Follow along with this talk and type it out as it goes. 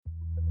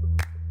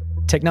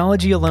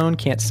Technology alone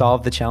can't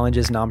solve the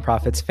challenges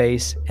nonprofits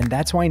face, and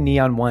that's why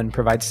Neon One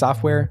provides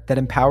software that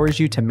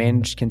empowers you to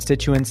manage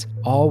constituents,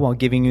 all while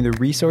giving you the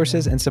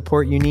resources and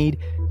support you need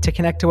to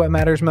connect to what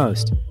matters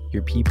most,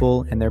 your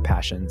people and their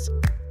passions.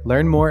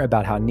 Learn more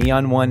about how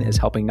Neon One is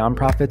helping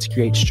nonprofits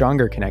create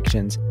stronger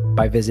connections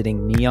by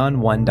visiting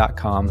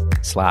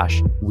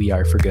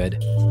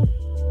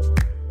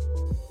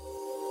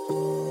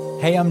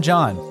neon1.com/weareforgood. Hey, I'm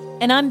John.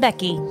 And I'm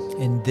Becky.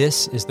 And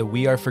this is the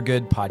We Are For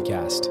Good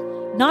podcast.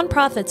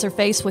 Nonprofits are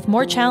faced with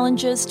more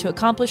challenges to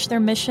accomplish their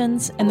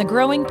missions and the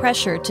growing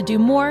pressure to do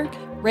more,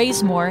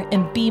 raise more,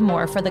 and be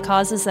more for the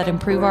causes that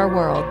improve our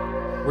world.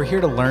 We're here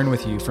to learn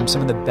with you from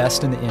some of the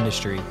best in the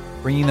industry,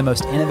 bringing the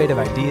most innovative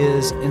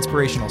ideas,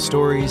 inspirational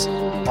stories,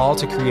 all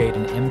to create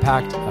an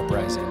impact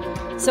uprising.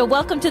 So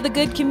welcome to the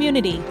good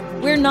community.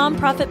 We're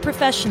nonprofit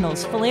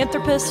professionals,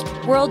 philanthropists,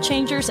 world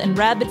changers, and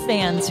rabid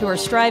fans who are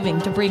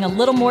striving to bring a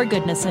little more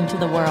goodness into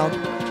the world.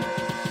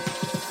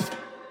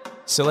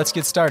 So let's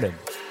get started.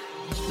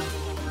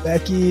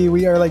 Becky,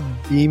 we are like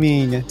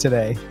beaming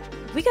today.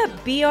 We got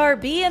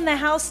BRB in the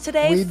house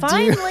today, We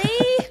finally.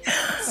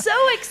 So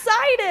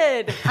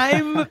excited.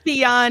 I'm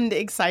beyond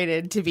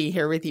excited to be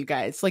here with you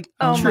guys. Like,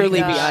 Oh my truly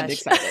gosh. beyond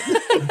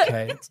excited.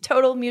 Okay. It's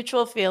total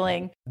mutual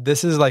feeling.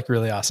 This is like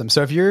really awesome.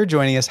 So if you're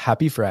joining us,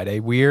 happy Friday.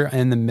 We're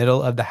in the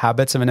middle of the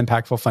Habits of an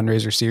Impactful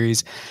Fundraiser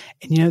series.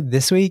 And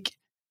this week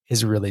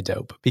is really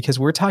dope because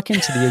we're talking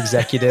to the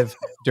executive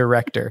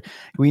director.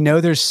 We know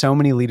there's so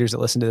many leaders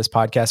that listen to this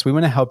podcast. We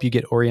want to help you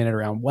get oriented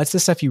around what's the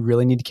stuff you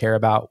really need to care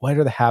about? What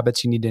are the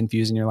habits you need to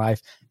infuse in your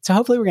life? So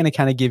hopefully we're going to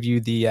kind of give you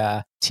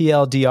the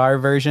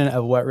TLDR version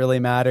of what really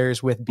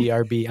matters with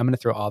BRB. I'm going to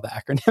throw all the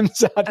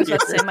acronyms out I was here.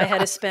 about to say my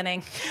head is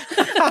spinning.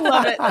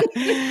 Love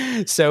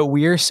it. So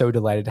we are so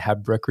delighted to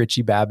have Brooke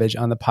Ritchie Babbage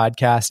on the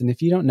podcast. And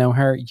if you don't know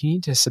her, you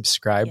need to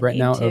subscribe You right need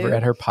now to. over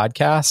at her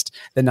podcast,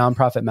 the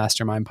Nonprofit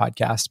Mastermind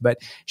podcast. But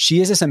she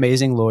is this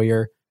amazing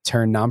lawyer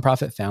turned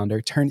nonprofit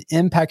founder, turned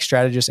impact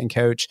strategist and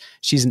coach.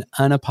 She's an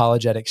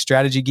unapologetic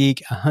strategy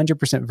geek,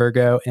 100%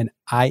 Virgo, and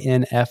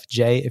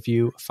INFJ if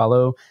you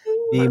follow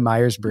the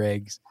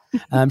Myers-Briggs.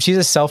 She's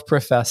a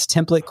self-professed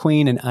template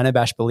queen and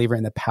unabashed believer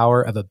in the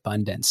power of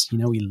abundance.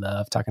 We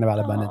love talking about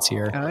abundance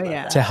here Oh,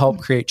 yeah. to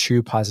help create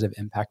true positive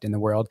impact in the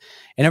world.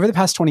 And over the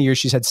past 20 years,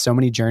 she's had so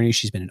many journeys.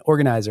 She's been an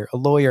organizer, a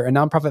lawyer, a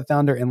nonprofit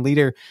founder, and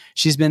leader.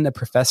 She's been a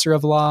professor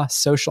of law,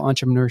 social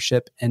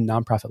entrepreneurship, and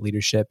nonprofit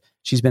leadership.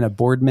 She's been a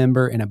board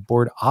member and a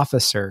board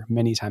officer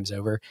many times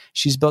over.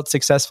 She's built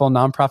successful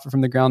nonprofit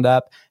from the ground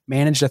up,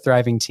 managed a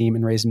thriving team,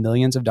 and raised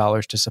millions of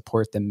dollars to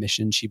support the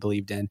mission she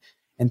believed in.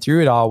 And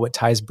through it all, what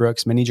ties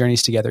Brooke's many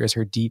journeys together is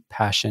her deep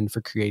passion for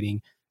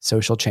creating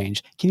social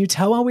change. Can you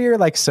tell why we are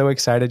like so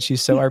excited?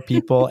 She's so our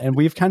people. And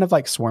we've kind of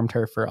like swarmed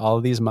her for all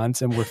of these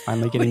months and we're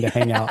finally getting to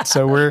hang out.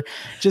 So we're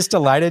just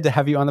delighted to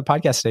have you on the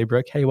podcast today,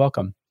 Brooke. Hey,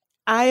 welcome.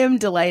 I am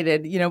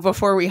delighted.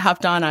 Before we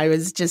hopped on, I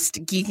was just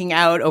geeking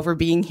out over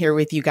being here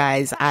with you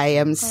guys. I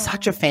am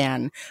such a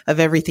fan of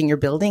everything you're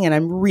building, and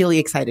I'm really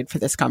excited for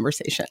this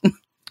conversation.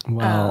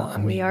 Well,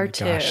 We are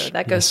too.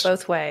 That goes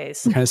both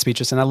ways. Kind of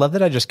speechless. And I love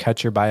that I just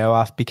cut your bio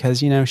off because,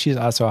 she's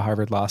also a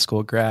Harvard Law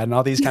School grad and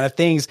all these kind of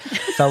things,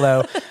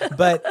 fellow.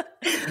 But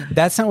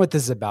that's not what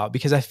this is about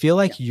because I feel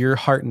like your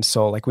heart and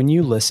soul, like when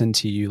you listen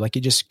to you, like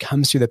it just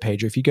comes through the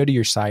page. Or if you go to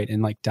your site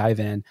and like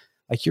dive in,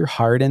 like your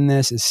heart in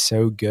this is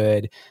so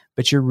good,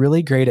 but you're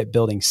really great at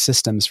building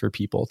systems for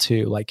people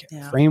too, like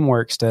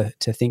frameworks to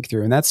think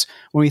through. And that's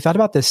when we thought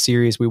about this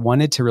series, we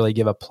wanted to really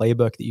give a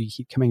playbook that you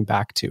keep coming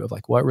back to of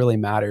like what really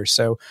matters.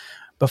 So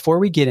before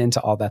we get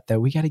into all that though,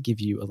 we got to give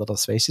you a little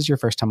space. This is your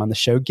first time on the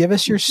show. Give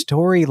us your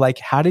story. Like,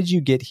 how did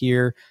you get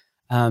here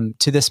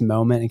to this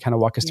moment and kind of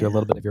walk us through a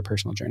little bit of your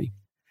personal journey?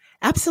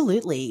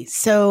 Absolutely.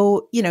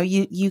 So,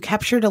 you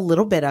captured a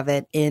little bit of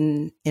it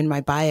in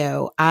my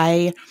bio.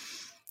 I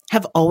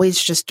have always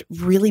just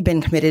really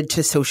been committed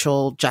to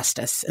social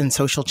justice and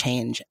social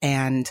change.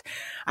 And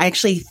I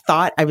actually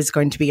thought I was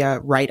going to be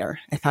a writer.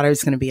 I thought I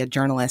was going to be a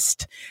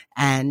journalist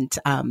and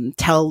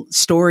tell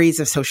stories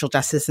of social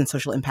justice and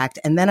social impact.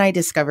 And then I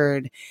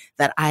discovered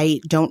that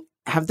I don't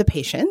have the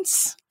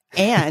patience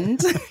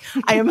and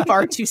I am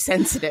far too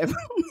sensitive.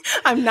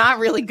 I'm not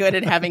really good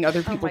at having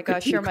other people. Oh my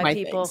gosh, you're my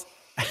people.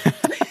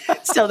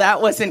 So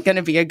that wasn't going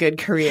to be a good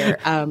career.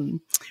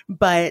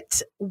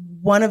 But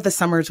one of the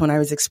summers when I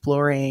was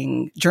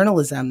exploring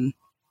journalism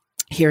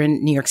here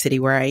in New York City,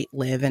 where I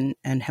live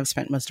and have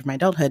spent most of my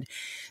adulthood,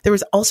 there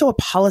was also a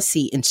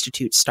policy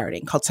institute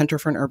starting called Center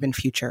for an Urban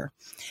Future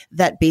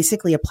that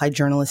basically applied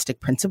journalistic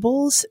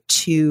principles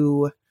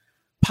to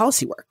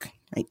policy work,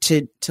 right?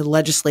 To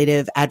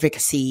legislative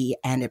advocacy.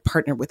 And it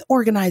partnered with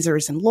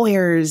organizers and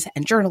lawyers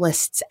and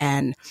journalists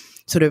and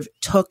sort of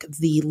took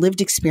the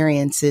lived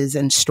experiences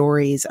and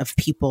stories of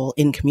people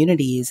in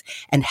communities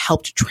and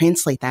helped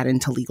translate that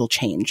into legal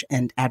change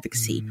and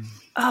advocacy.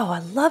 Oh, I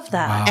love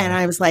that. Wow. And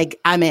I was like,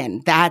 I'm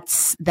in. That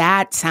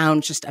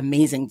sounds just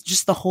amazing.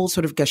 Just the whole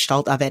sort of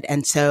gestalt of it.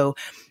 And so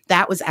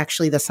that was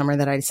actually the summer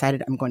that I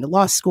decided I'm going to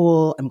law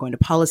school. I'm going to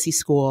policy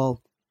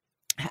school.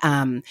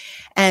 And,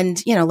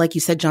 like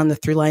you said, John, the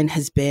through line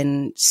has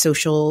been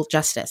social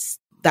justice.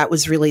 That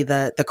was really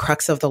the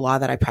crux of the law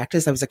that I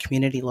practiced. I was a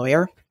community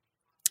lawyer.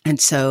 And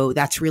so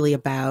that's really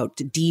about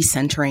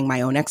decentering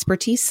my own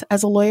expertise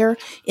as a lawyer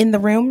in the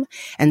room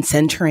and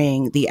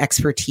centering the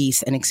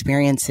expertise and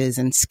experiences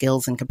and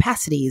skills and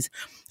capacities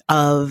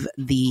of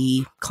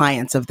the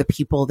clients, of the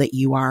people that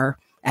you are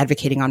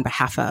advocating on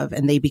behalf of,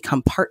 and they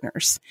become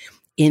partners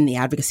in the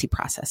advocacy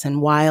process.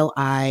 And while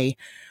I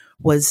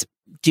was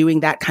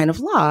doing that kind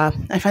of law,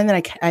 I find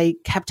that I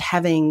kept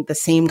having the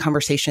same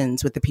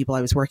conversations with the people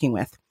I was working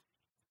with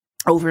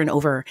over and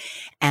over.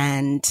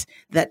 And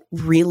that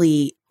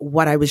really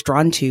what I was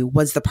drawn to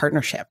was the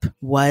partnership,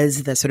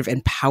 was the sort of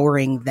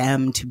empowering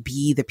them to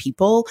be the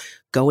people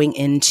going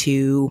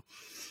into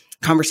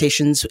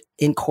conversations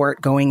in court,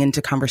 going into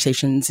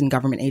conversations in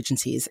government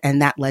agencies.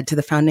 And that led to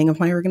the founding of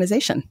my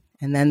organization.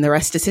 And then the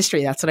rest is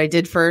history. That's what I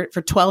did for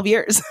 12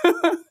 years.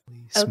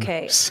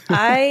 Okay.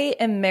 I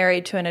am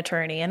married to an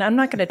attorney, and I'm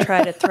not going to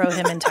try to throw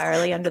him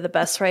entirely under the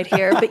bus right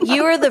here, but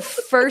you are the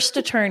first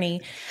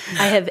attorney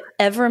I have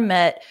ever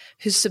met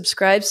who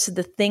subscribes to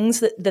the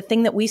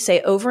thing that we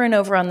say over and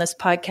over on this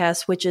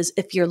podcast, which is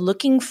if you're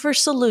looking for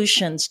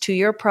solutions to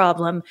your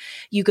problem,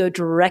 you go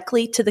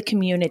directly to the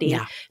community,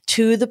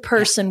 to the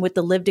person with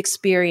the lived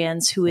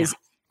experience who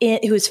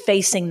is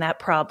facing that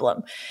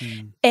problem.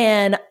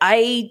 And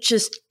I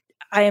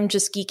am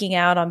just geeking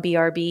out on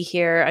BRB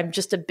here. I'm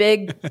just a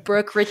big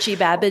Brooke Ritchie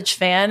Babbage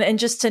fan. And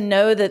just to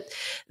know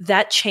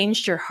that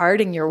changed your heart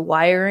and your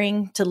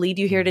wiring to lead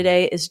you here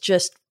today is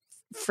just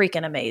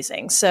freaking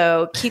amazing.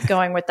 So keep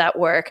going with that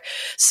work.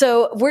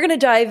 So we're going to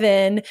dive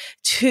in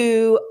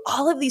to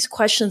all of these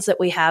questions that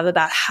we have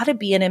about how to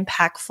be an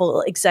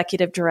impactful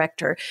executive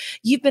director.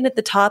 You've been at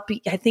the top.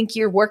 I think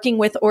you're working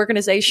with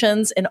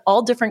organizations in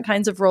all different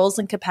kinds of roles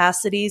and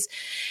capacities.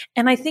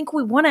 And I think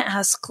we want to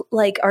ask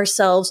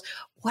ourselves,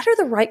 what are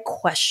the right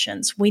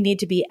questions we need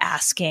to be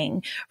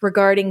asking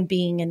regarding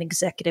being an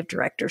executive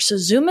director? So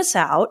zoom us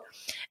out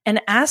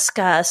and ask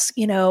us,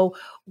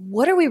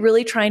 what are we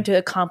really trying to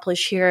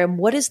accomplish here? And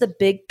what is the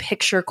big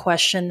picture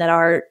question that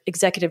our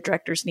executive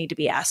directors need to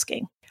be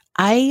asking?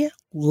 I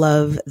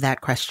love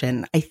that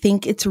question. I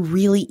think it's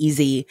really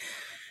easy,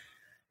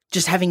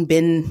 just having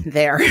been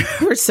there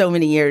for so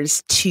many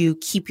years, to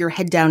keep your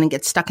head down and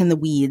get stuck in the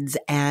weeds,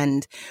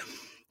 and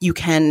you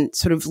can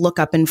sort of look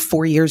up and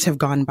 4 years have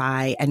gone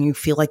by and you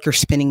feel like you're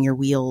spinning your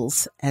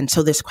wheels. And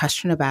so this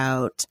question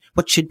about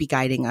what should be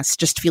guiding us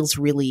just feels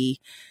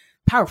really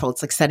powerful.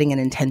 It's like setting an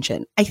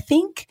intention. I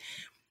think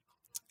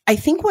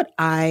what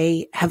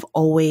I have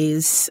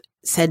always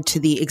said to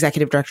the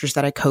executive directors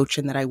that I coach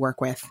and that I work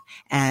with,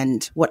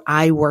 and what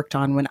I worked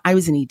on when I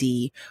was an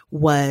ED,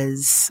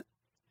 was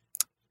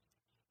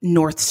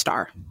North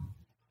Star.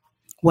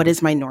 What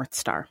is my North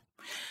Star?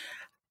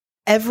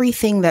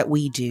 Everything that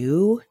we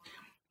do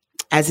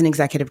as an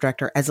executive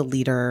director, as a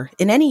leader,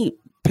 in any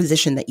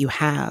position that you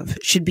have,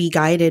 should be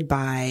guided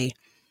by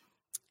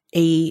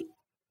a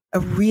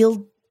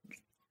real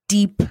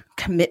deep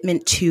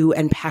commitment to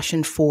and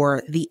passion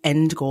for the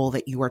end goal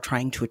that you are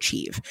trying to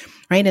achieve,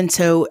 right? And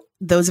so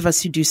those of us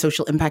who do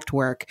social impact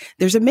work,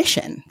 there's a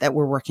mission that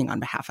we're working on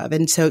behalf of.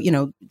 And so,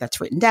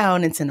 that's written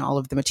down, it's in all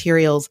of the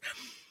materials.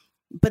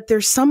 But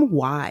there's some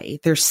why,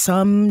 there's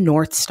some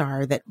North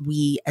Star that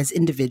we as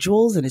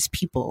individuals and as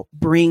people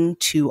bring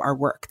to our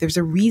work. There's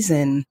a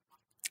reason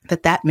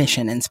that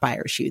mission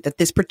inspires you, that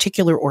this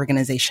particular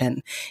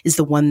organization is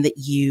the one that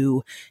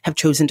you have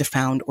chosen to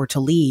found or to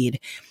lead.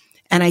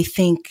 And I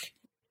think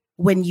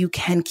when you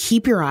can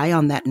keep your eye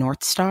on that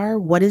North Star,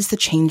 what is the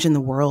change in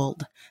the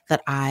world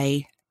that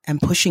I am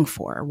pushing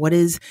for? What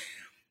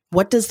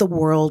does the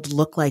world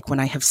look like when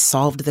I have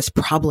solved this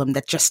problem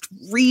that just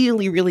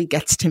really, really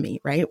gets to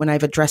me, right? When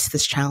I've addressed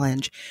this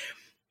challenge.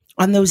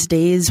 On those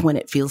days when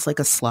it feels like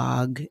a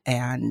slog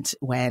and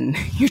when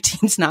your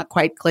team's not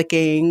quite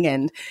clicking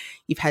and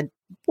you've had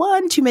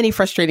one too many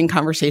frustrating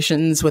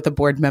conversations with a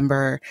board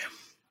member,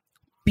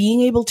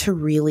 being able to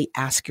really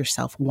ask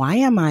yourself, why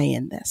am I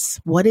in this?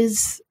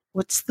 What's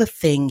the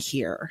thing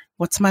here?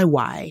 What's my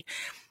why?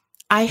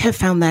 I have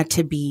found that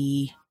to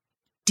be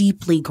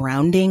deeply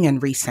grounding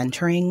and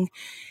recentering,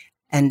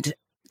 and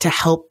to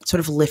help sort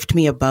of lift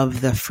me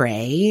above the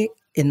fray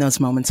in those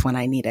moments when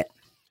I need it.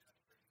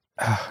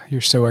 Oh, you're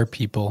so our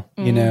people,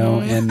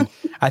 and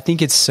I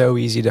think it's so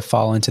easy to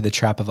fall into the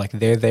trap of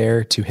they're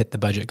there to hit the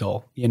budget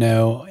goal,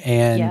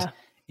 and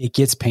it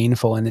gets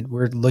painful, and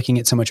we're looking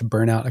at so much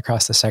burnout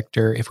across the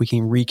sector. If we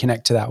can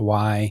reconnect to that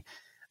why,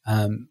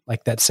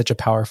 that's such a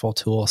powerful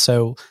tool.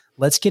 So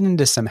let's get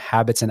into some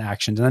habits and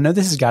actions. And I know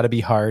this has got to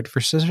be hard for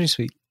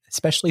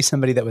especially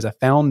somebody that was a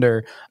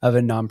founder of a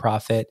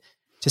nonprofit,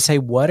 to say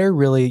what are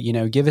really,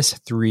 give us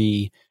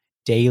 3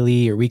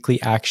 daily or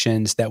weekly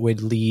actions that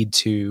would lead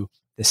to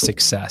the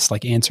success,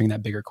 answering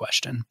that bigger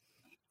question.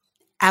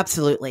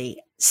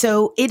 Absolutely.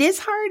 So it is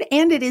hard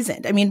and it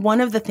isn't. I mean,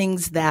 one of the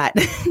things that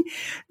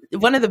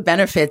one of the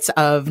benefits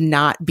of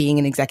not being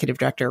an executive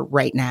director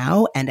right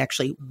now and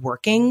actually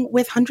working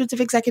with hundreds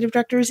of executive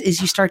directors is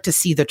you start to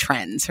see the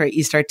trends, right?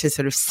 You start to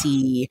sort of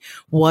see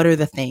what are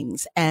the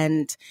things.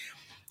 And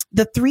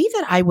the three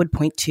that I would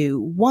point to,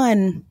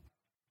 one,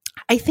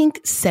 I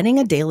think setting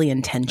a daily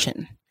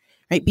intention,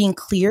 right? Being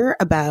clear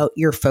about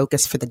your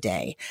focus for the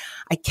day.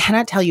 I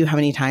cannot tell you how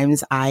many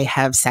times I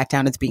have sat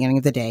down at the beginning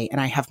of the day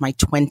and I have my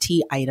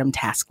 20 item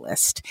task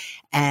list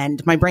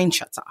and my brain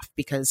shuts off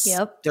because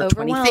there are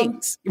 20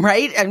 things,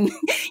 right? And,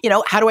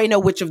 how do I know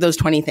which of those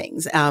 20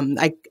 things?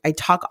 I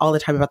talk all the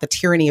time about the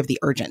tyranny of the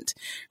urgent,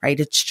 right?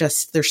 It's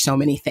just, there's so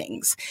many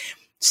things.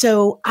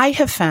 So I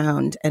have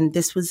found, and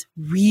this was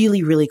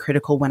really, really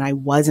critical when I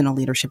was in a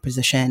leadership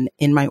position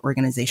in my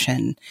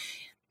organization,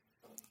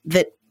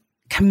 that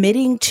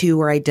committing to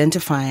or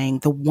identifying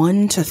the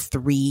 1 to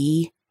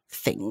 3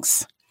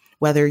 things,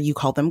 whether you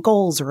call them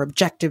goals or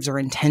objectives or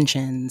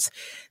intentions,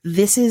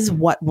 this is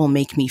what will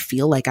make me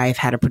feel like I've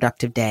had a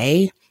productive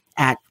day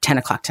at 10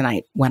 o'clock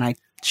tonight when I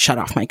shut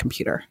off my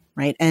computer,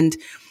 right? And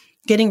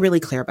getting really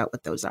clear about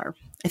what those are.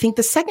 I think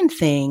the second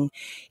thing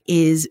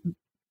is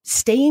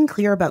staying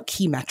clear about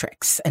key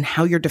metrics and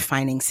how you're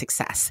defining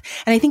success.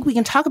 And I think we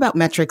can talk about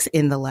metrics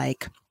in the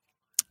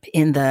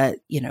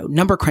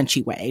number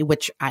crunchy way,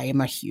 which I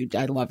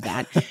love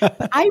that.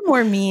 But I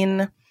more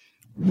mean,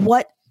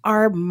 what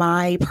are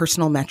my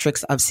personal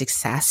metrics of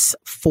success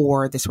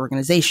for this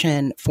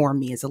organization, for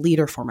me as a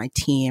leader, for my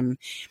team?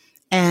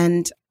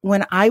 And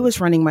when I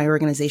was running my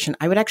organization,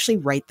 I would actually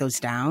write those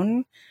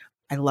down.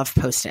 I love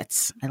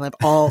Post-its. I love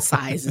all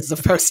sizes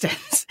of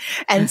Post-its.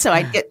 And so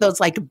I'd get those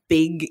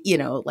big,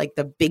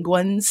 the big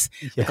ones,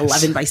 yes.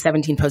 11 by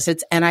 17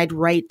 Post-its. And I'd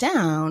write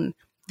down,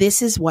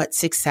 this is what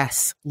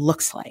success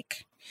looks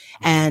like.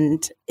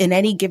 And in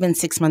any given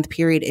 6-month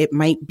period, it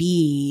might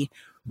be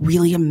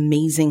really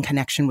amazing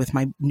connection with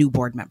my new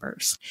board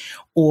members,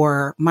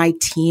 or my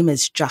team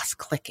is just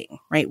clicking,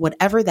 right?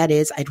 Whatever that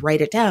is, I'd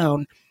write it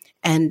down.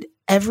 And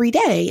every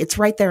day it's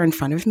right there in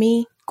front of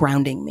me,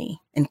 grounding me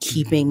and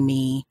keeping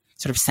me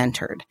sort of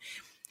centered.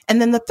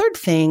 And then the third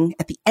thing,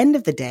 at the end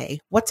of the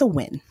day, what's a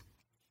win?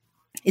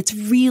 It's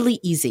really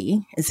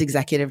easy as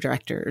executive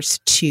directors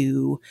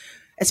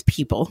as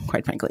people,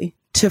 quite frankly,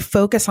 to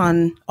focus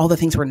on all the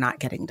things we're not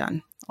getting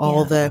done,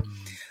 all the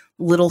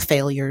little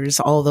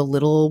failures, all the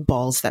little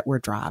balls that were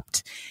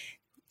dropped.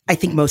 I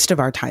think most of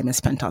our time is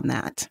spent on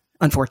that,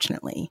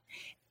 unfortunately.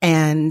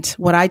 And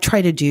what I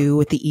try to do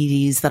with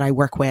the EDs that I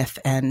work with,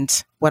 and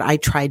what I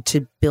tried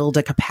to build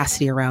a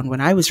capacity around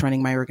when I was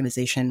running my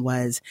organization,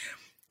 was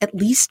at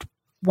least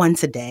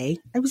once a day.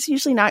 I was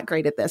usually not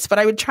great at this, but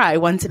I would try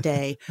once a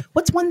day.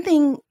 What's one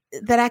thing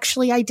that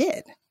actually I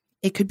did?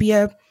 It could be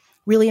a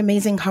really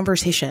amazing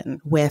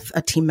conversation with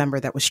a team member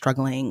that was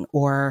struggling,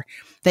 or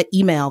that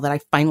email that I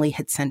finally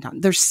had sent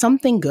on. There's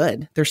something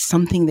good. There's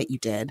something that you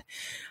did.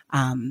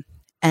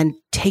 And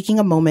taking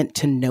a moment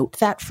to note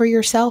that for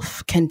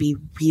yourself can be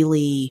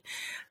really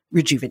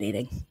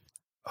rejuvenating.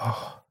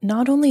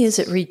 Not only is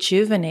it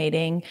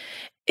rejuvenating,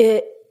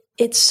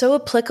 it's so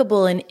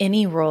applicable in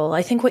any role.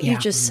 I think what you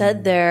just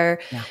said there,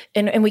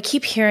 and we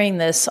keep hearing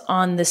this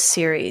on this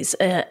series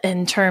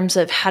in terms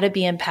of how to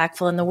be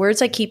impactful. And the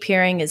words I keep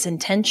hearing is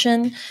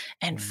intention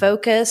and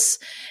focus.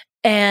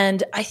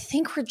 And I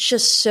think we're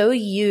just so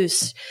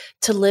used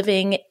to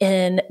living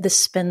in the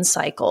spin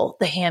cycle,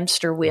 the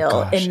hamster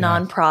wheel in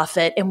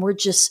nonprofit, and we're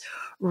just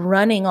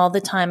running all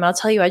the time. I'll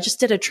tell you, I just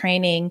did a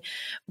training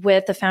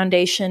with a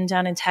foundation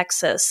down in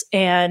Texas,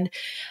 and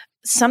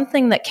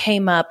something that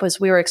came up as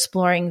we were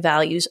exploring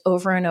values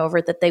over and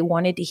over that they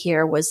wanted to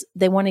hear was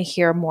they want to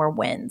hear more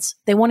wins.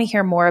 They want to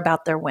hear more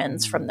about their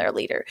wins from their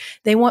leader.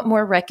 They want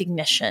more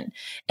recognition,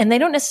 and they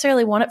don't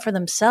necessarily want it for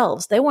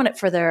themselves. They want it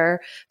for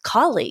their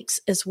colleagues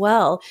as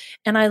well.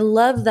 And I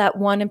love that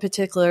one in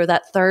particular,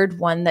 that third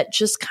one that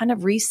just kind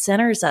of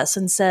recenters us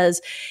and says,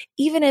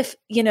 even if,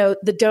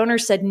 the donor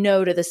said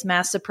no to this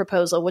massive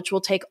proposal, which will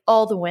take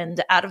all the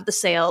wind out of the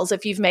sails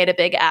if you've made a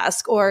big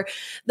ask, or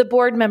the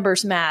board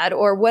member's mad,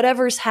 or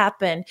whatever's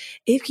happened,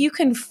 if you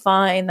can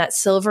find that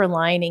silver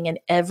lining in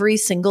every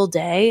single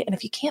day, and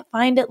if you can't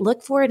find it,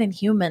 look for it in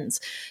humans,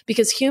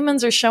 because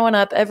humans are showing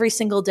up every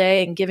single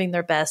day and giving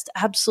their best.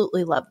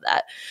 Absolutely love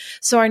that.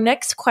 So our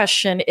next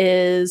question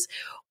is,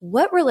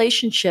 what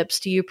relationships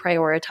do you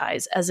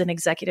prioritize as an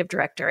executive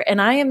director?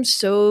 And I am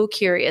so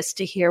curious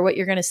to hear what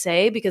you're going to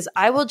say, because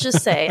I will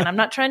just say, and I'm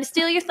not trying to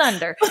steal your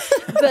thunder,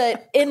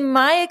 but in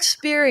my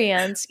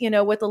experience,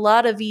 with a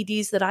lot of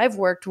EDs that I've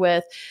worked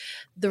with,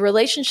 the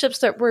relationships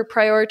that were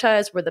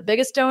prioritized were the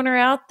biggest donor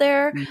out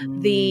there,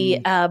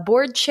 the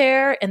board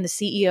chair, and the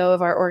CEO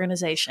of our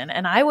organization.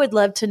 And I would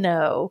love to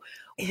know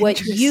what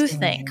you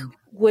think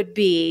would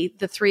be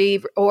the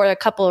 3 or a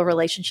couple of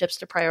relationships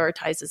to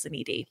prioritize as an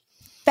ED.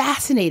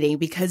 Fascinating,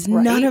 because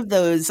none of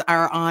those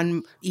are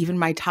on even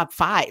my top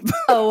 5.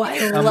 Oh,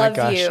 I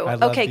love you.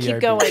 Okay,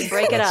 keep going.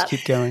 Break it up.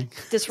 Keep going.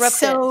 Disrupt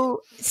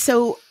it.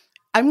 So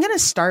I'm going to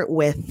start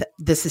with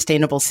the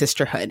sustainable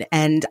sisterhood.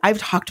 And I've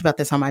talked about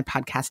this on my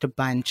podcast a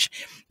bunch,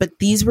 but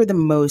these were the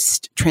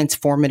most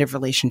transformative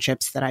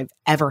relationships that I've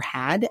ever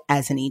had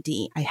as an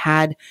ED. I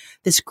had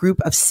this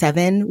group of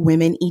 7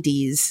 women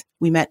EDs.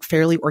 We met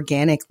fairly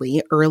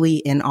organically early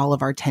in all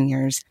of our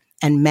tenures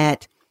and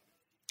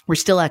we're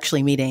still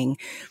actually meeting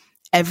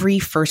every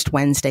first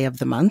Wednesday of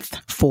the month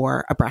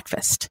for a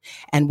breakfast.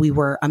 And we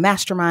were a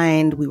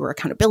mastermind. We were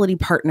accountability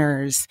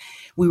partners.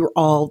 We were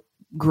all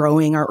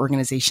growing our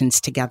organizations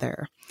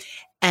together.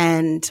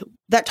 And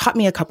that taught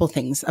me a couple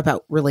things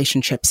about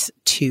relationships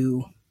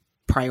to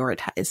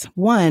prioritize.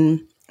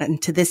 One,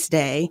 and to this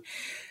day,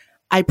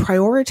 I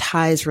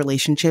prioritize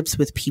relationships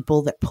with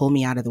people that pull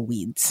me out of the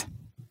weeds.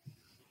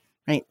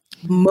 Right?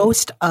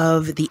 Most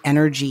of the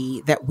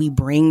energy that we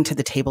bring to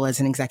the table as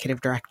an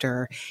executive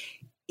director,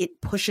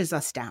 it pushes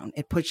us down.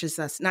 It pushes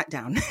us not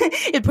down.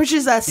 It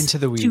pushes us into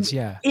the weeds.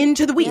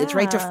 Into the weeds,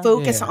 right? To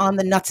focus on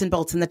the nuts and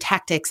bolts and the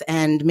tactics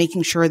and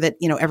making sure that,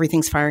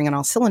 everything's firing on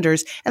all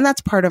cylinders. And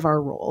that's part of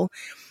our role.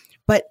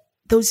 But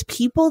those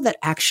people that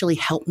actually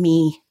help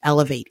me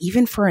elevate,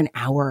 even for an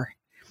hour,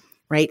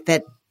 right?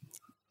 That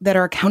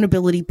are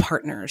accountability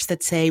partners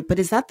that say, but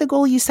is that the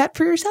goal you set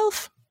for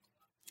yourself?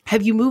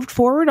 Have you moved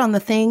forward on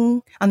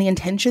the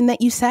intention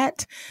that you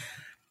set?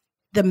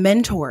 The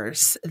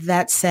mentors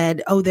that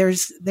said, oh,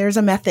 there's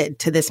a method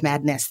to this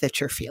madness that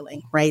you're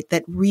feeling, right?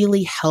 That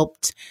really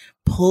helped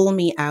pull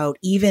me out,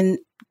 even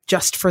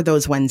just for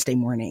those Wednesday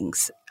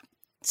mornings.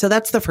 So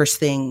that's the first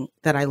thing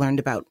that I learned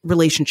about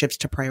relationships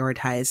to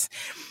prioritize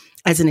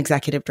as an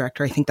executive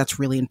director. I think that's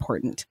really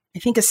important. I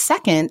think a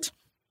second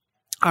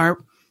are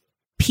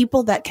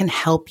people that can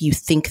help you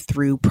think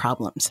through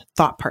problems,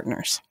 thought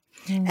partners.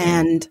 Mm-hmm.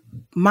 And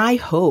my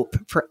hope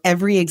for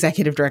every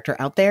executive director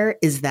out there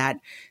is that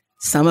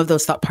some of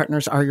those thought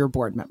partners are your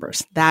board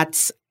members.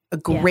 That's a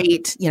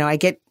great, I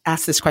get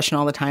asked this question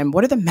all the time.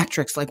 What are the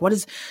metrics? Like, what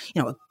does,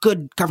 a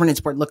good governance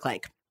board look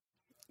like?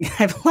 I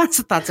have lots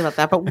of thoughts about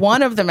that, but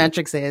one of the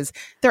metrics is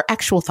they're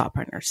actual thought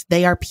partners.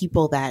 They are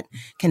people that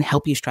can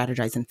help you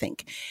strategize and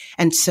think.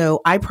 And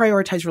so I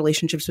prioritize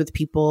relationships with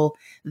people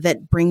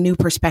that bring new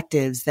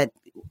perspectives that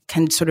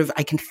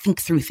I can think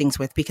through things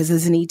with, because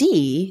as an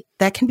ED,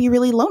 that can be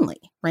really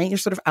lonely, right? You're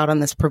sort of out on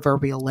this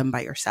proverbial limb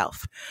by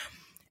yourself.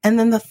 And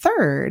then the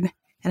third,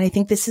 and I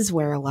think this is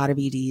where a lot of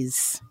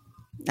EDs,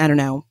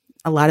 a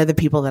lot of the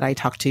people that I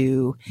talk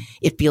to,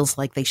 it feels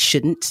like they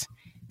shouldn't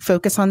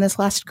focus on this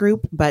last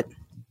group, but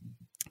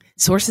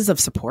sources of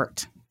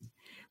support,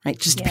 right?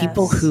 Just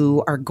people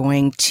who are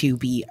going to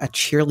be a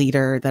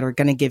cheerleader, that are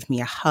going to give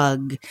me a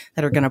hug,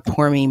 that are going to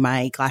pour me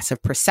my glass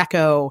of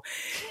Prosecco,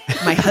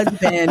 my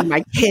husband,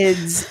 my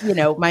kids,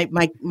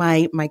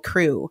 my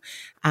crew,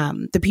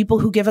 the people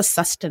who give us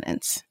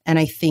sustenance. And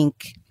I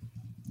think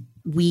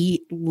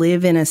we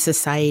live in a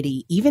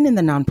society, even in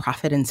the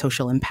nonprofit and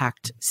social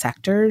impact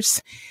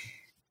sectors,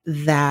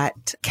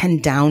 that can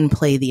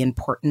downplay the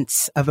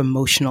importance of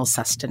emotional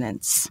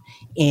sustenance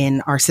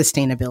in our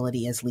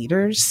sustainability as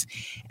leaders.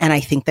 And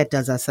I think that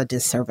does us a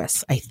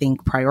disservice. I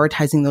think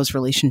prioritizing those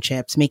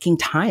relationships, making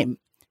time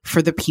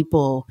for the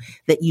people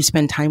that you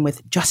spend time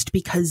with just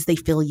because they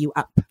fill you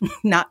up,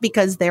 not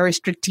because they're a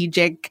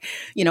strategic,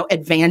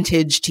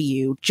 advantage to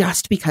you,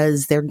 just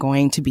because they're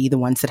going to be the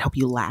ones that help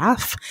you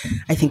laugh.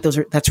 I think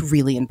that's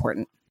really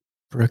important.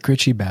 Brooke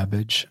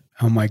Ritchie-Babbage.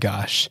 Oh my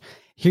gosh.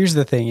 Here's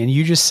the thing. And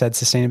you just said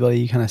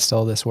sustainability. You kind of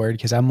stole this word,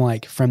 because I'm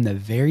like, from the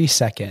very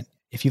second,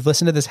 if you've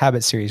listened to this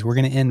habit series, we're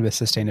going to end with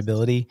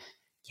sustainability.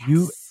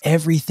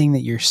 Everything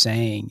that you're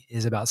saying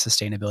is about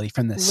sustainability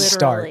from the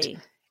start.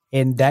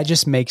 And that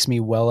just makes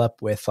me well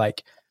up with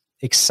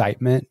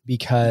excitement,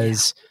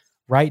 because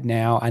right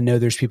now I know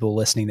there's people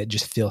listening that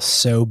just feel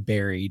so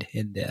buried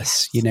in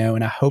this,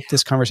 and I hope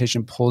this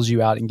conversation pulls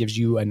you out and gives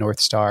you a North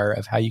Star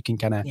of how you can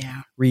kind of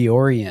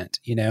reorient,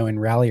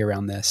 and rally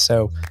around this.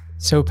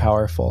 So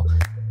powerful.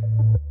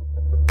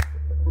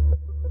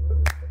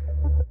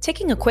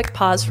 Taking a quick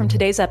pause from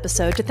today's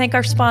episode to thank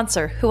our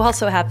sponsor, who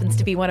also happens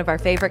to be one of our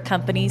favorite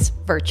companies,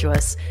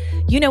 Virtuous.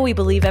 We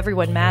believe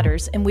everyone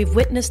matters, and we've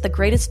witnessed the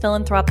greatest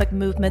philanthropic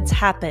movements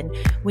happen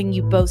when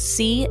you both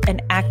see and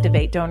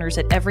activate donors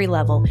at every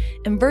level.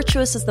 And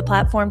Virtuous is the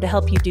platform to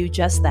help you do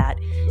just that.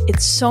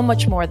 It's so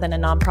much more than a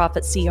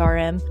nonprofit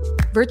CRM.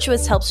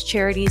 Virtuous helps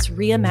charities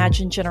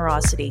reimagine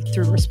generosity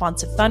through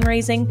responsive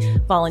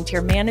fundraising,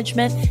 volunteer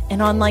management,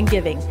 and online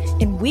giving.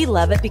 And we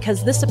love it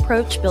because this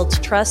approach builds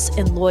trust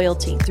and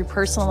loyalty through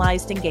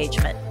personalized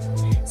engagement.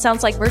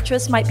 Sounds like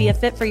Virtuous might be a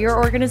fit for your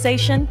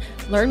organization?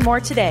 Learn more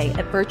today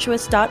at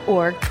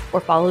virtuous.org or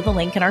follow the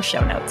link in our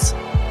show notes.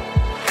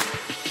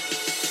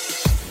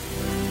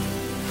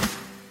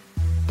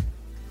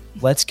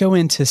 Let's go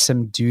into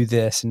some do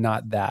this,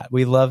 not that.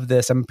 We love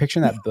this. I'm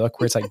picturing that book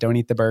where it's like, don't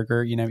eat the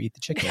burger, eat the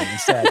chicken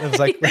instead. It was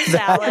like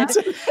that.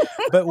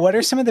 But what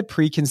are some of the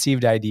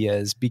preconceived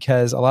ideas?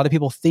 Because a lot of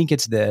people think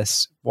it's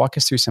this. Walk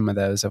us through some of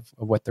those of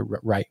what the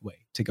right way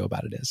to go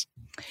about it is.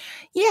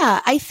 Yeah,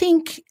 I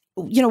think,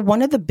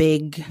 one of the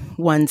big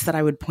ones that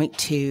I would point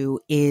to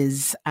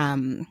is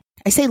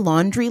I say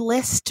laundry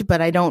list,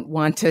 but I don't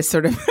want to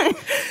sort of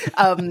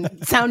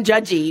sound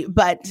judgy.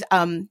 But,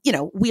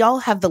 we all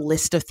have the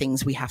list of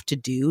things we have to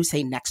do,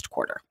 say next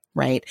quarter,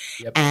 right?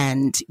 Yep.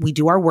 And we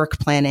do our work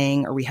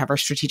planning or we have our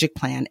strategic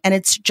plan, and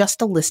it's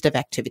just a list of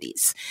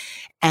activities.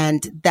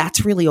 And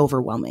that's really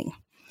overwhelming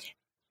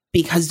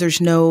because there's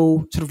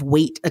no sort of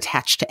weight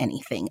attached to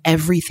anything.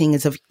 Everything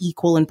is of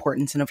equal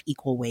importance and of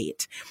equal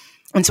weight.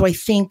 And so I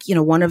think,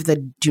 one of the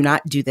do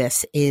not do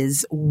this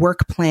is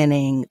work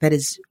planning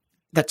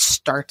that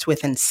starts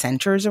with and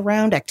centers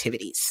around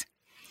activities.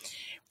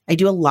 I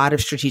do a lot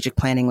of strategic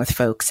planning with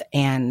folks,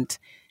 and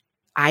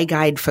I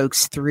guide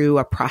folks through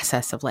a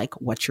process of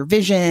like, what's your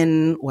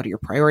vision? What are your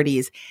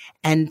priorities?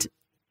 And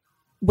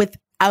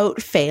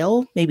without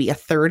fail, maybe a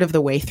third of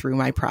the way through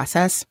my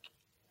process,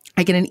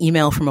 I get an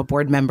email from a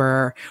board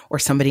member or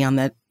somebody on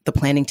the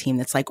planning team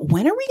that's like,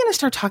 when are we going to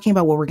start talking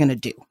about what we're going to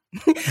do?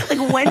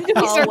 Like, when do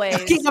we start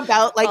talking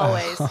about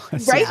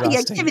the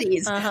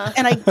activities? Uh-huh.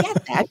 And I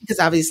get that because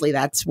obviously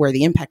that's where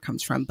the impact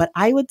comes from. But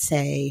I would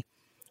say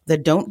the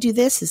don't do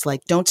this is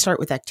like, don't start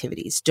with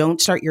activities.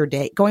 Don't start your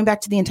day. Going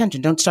back to the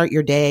intention, don't start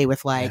your day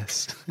with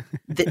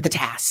the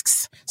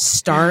tasks.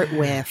 Start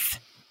with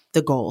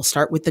the goal.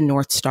 Start with the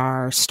North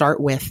Star. Start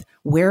with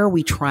where are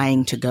we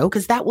trying to go?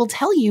 Because that will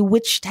tell you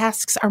which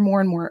tasks are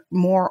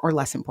more or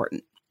less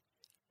important.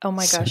 Oh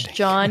my gosh,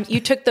 John, you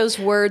took those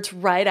words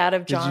right out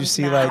of John's Did you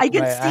see mouth. I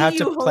have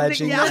to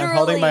pledge you. I'm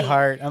holding my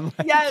heart. I'm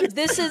like, yes,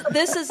 this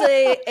is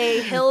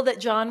a hill that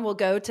John will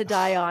go to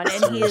die on.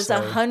 And he is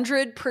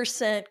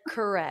 100%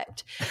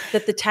 correct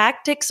that the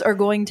tactics are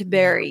going to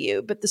bury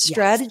you, but the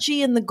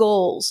strategy and the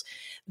goals,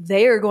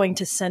 they are going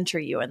to center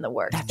you in the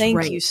work.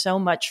 Thank you so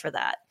much for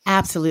that.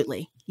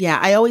 Absolutely. Yeah.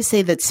 I always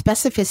say that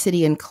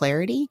specificity and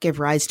clarity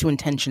give rise to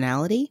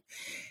intentionality,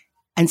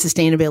 and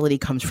sustainability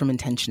comes from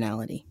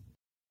intentionality.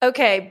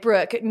 Okay,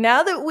 Brooke,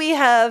 now that we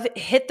have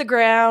hit the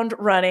ground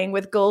running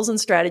with goals and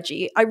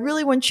strategy, I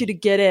really want you to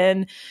get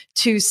in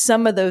to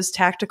some of those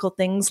tactical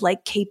things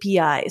like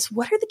KPIs.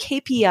 What are the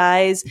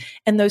KPIs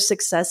and those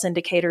success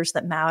indicators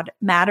that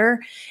matter?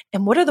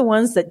 And what are the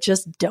ones that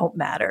just don't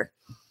matter?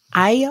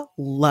 I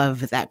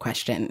love that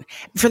question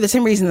for the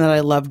same reason that I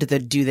loved the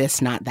do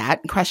this, not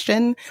that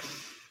question.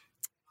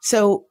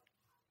 So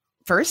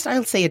first,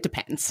 I'll say it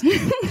depends.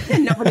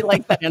 Nobody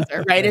likes that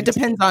answer, right? It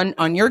depends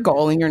on your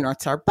goal and your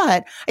North Star.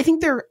 But I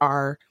think there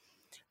are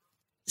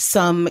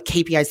some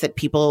KPIs that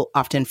people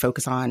often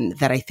focus on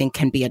that I think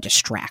can be a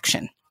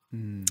distraction.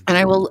 And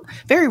I will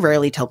very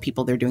rarely tell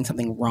people they're doing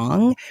something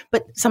wrong,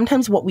 but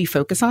sometimes what we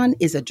focus on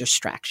is a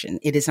distraction.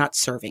 It is not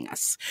serving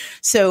us.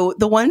 So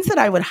the ones that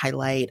I would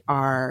highlight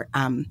are,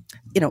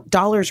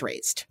 dollars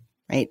raised,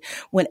 right?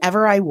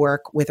 Whenever I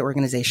work with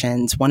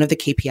organizations, one of the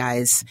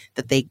KPIs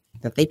that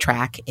they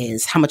track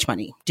is how much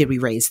money did we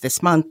raise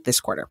this month,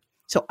 this quarter.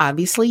 So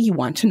obviously you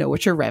want to know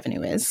what your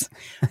revenue is,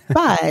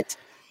 but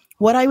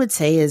what I would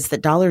say is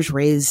that dollars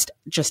raised,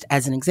 just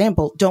as an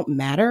example, don't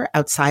matter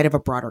outside of a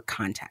broader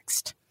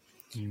context.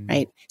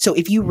 Right. So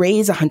if you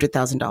raise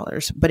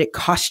 $100,000, but it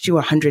costs you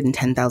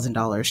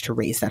 $110,000 to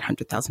raise that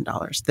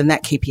 $100,000, then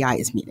that KPI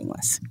is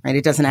meaningless, right?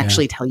 It doesn't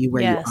actually tell you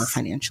where you are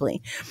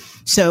financially.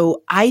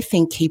 So I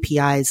think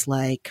KPIs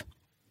like,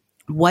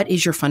 what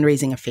is your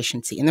fundraising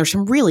efficiency? And there's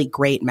some really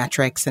great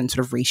metrics and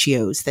sort of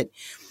ratios that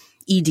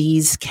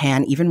EDs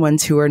can, even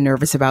ones who are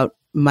nervous about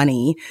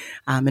money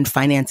and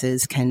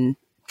finances can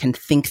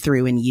think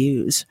through and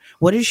use.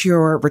 What is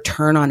your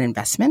return on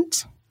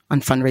investment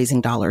on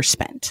fundraising dollars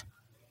spent?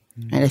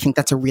 And I think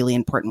that's a really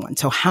important one.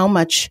 So how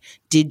much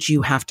did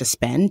you have to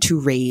spend to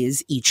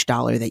raise each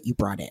dollar that you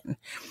brought in?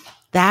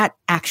 That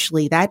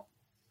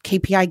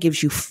KPI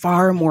gives you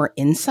far more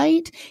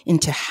insight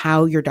into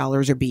how your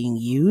dollars are being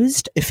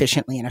used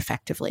efficiently and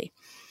effectively.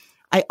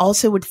 I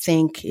also would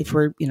think, if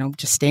we're,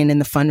 just staying in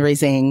the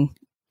fundraising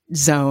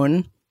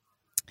zone,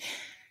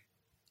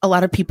 a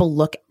lot of people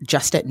look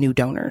just at new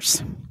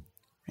donors,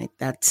 right?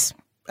 That's,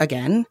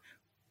 again,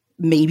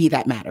 maybe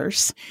that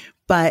matters,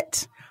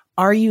 but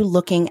are you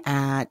looking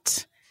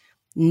at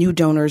new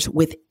donors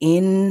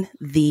within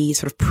the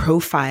sort of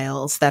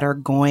profiles that are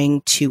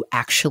going to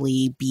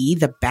actually be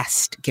the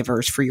best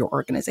givers for your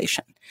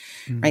organization,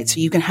 right?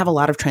 So you can have a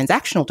lot of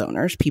transactional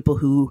donors, people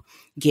who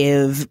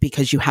give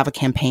because you have a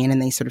campaign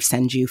and they sort of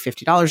send you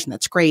 $50 and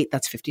that's great.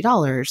 That's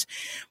 $50.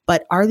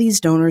 But are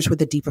these donors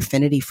with a deep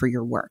affinity for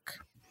your work?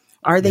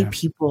 Are they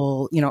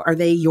people, are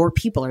they your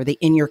people? Are they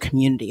in your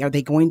community? Are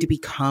they going to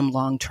become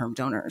long-term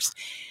donors?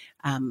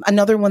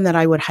 Another one that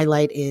I would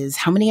highlight is,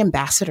 how many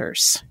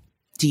ambassadors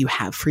do you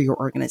have for your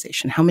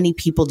organization? How many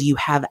people do you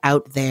have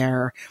out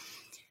there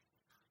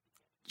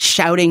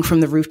shouting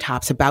from the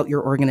rooftops about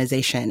your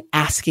organization,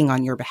 asking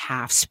on your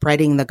behalf,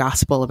 spreading the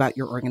gospel about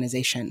your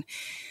organization?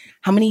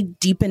 How many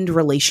deepened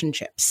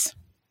relationships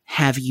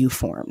have you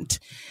formed?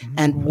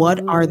 And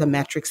what are the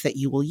metrics that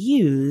you will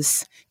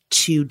use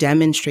to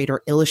demonstrate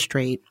or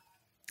illustrate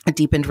a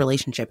deepened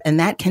relationship? And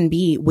that can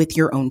be with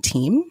your own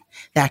team.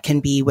 That can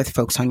be with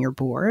folks on your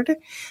board.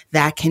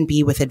 That can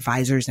be with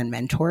advisors and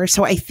mentors.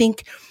 So I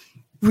think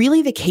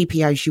really the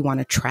KPIs you want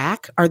to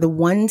track are the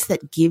ones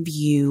that give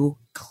you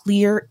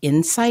clear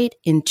insight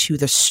into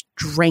the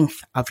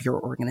strength of your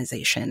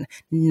organization,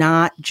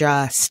 not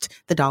just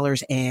the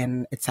dollars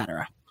in, et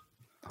cetera.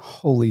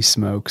 Holy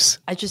smokes.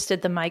 I just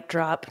did the mic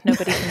drop.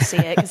 Nobody can see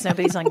it because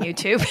nobody's on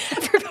YouTube.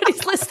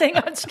 Everybody's listening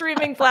on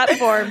streaming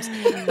platforms.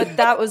 But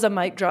that was a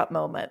mic drop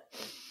moment.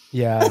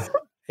 Yeah.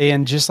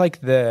 And just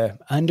like the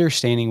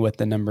understanding what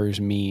the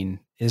numbers mean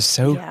is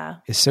so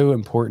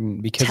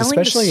important, because telling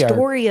especially the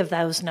story of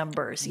those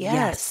numbers.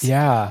 Yes.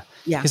 Yeah.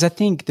 Because I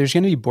think there's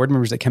going to be board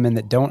members that come in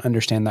that don't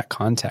understand that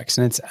context.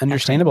 And it's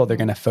understandable they're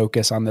going to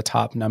focus on the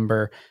top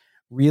number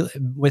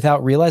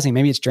without realizing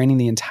maybe it's draining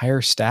the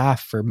entire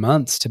staff for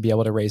months to be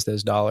able to raise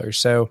those dollars.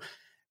 So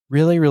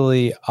really,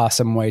 really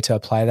awesome way to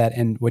apply that.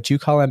 And what you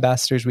call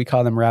ambassadors, we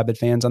call them rabid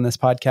fans on this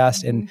podcast.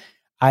 Mm-hmm. And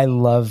I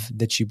love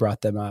that you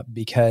brought them up,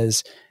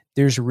 because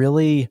there's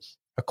really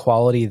a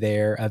quality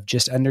there of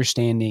just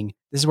understanding.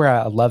 This is where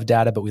I love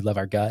data, but we love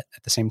our gut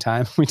at the same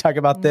time. We talk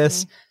about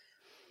this,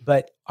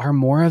 but are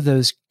more of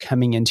those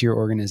coming into your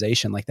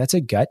organization? Like, that's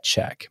a gut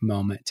check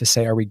moment to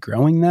say, are we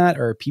growing that,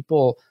 or are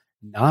people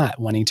not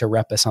wanting to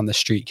rep us on the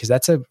street? Because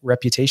that's a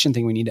reputation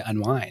thing we need to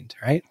unwind,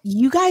 right?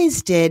 You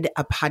guys did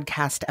a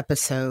podcast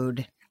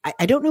episode.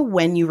 I don't know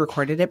when you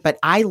recorded it, but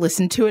I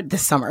listened to it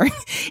this summer.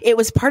 It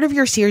was part of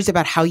your series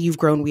about how you've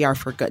grown We Are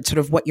for Good, sort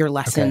of what your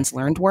lessons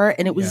learned were.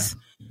 And it was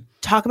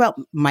talk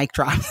about mic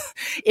drop.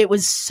 It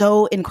was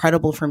so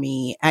incredible for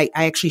me. I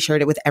actually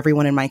shared it with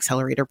everyone in my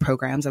accelerator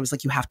programs. I was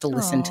like, you have to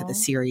listen to the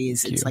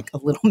series. It's like a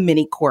little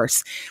mini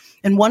course.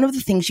 And one of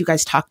the things you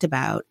guys talked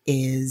about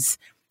is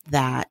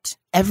that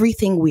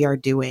everything we are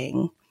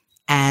doing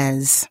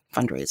as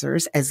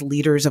fundraisers, as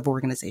leaders of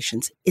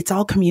organizations, it's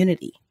all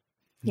community.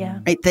 Yeah.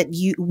 Right. That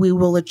we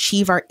will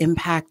achieve our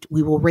impact.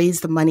 We will raise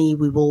the money.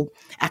 We will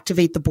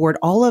activate the board.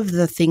 All of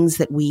the things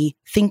that we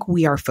think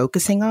we are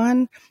focusing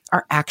on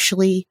are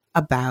actually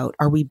about,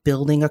 are we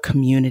building a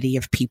community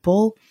of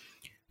people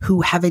who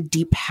have a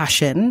deep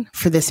passion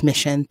for this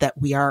mission that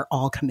we are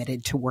all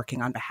committed to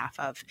working on behalf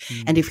of.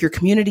 And if your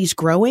community is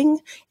growing,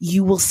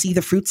 you will see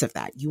the fruits of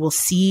that. You will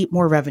see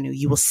more revenue.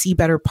 You will see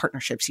better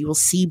partnerships. You will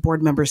see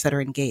board members that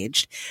are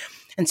engaged.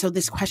 And so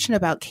this question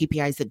about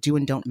KPIs that do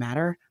and don't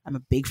matter, I'm a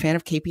big fan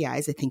of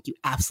KPIs. I think you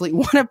absolutely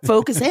want to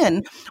focus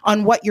in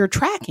on what you're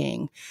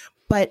tracking,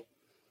 but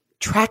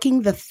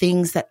tracking the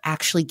things that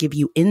actually give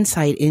you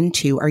insight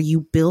into, are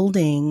you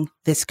building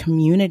this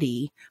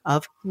community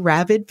of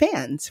rabid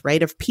fans,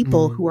 right? Of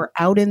people who are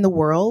out in the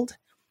world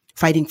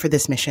fighting for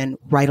this mission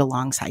right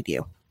alongside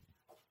you.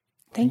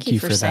 Thank you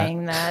for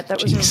saying that.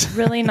 That was a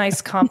really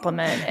nice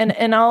compliment.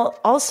 And I'll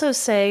also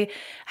say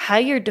how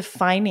you're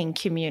defining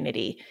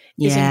community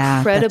is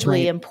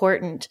incredibly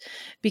important,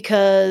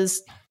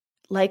 because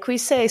like we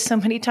say so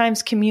many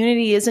times,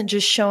 community isn't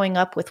just showing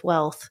up with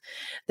wealth.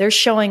 They're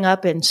showing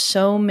up in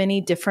so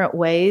many different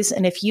ways.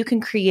 And if you can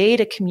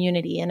create a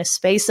community and a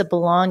space of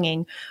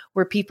belonging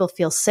where people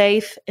feel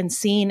safe and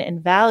seen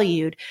and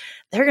valued,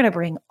 they're going to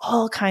bring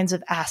all kinds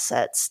of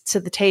assets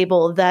to the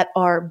table that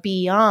are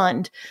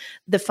beyond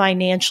the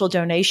financial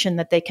donation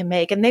that they can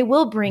make. And they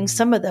will bring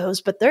some of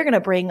those, but they're going to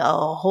bring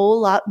a whole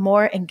lot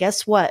more. And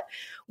guess what?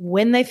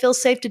 When they feel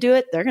safe to do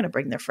it, they're going to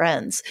bring their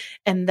friends.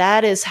 And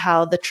that is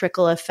how the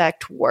trickle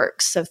effect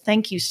works. So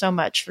thank you so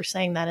much for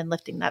saying that and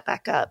lifting that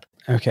back up.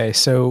 Okay.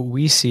 So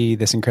we see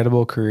this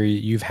incredible career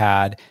you've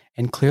had,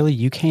 and clearly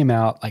you came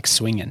out like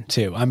swinging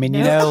too. I mean,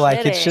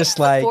 like it's just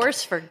like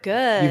force for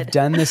good. You've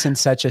done this in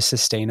such a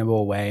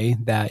sustainable way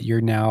that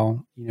you're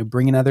now,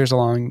 bringing others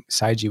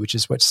alongside you, which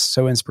is what's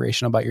so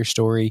inspirational about your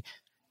story.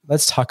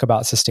 Let's talk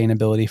about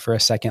sustainability for a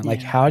second.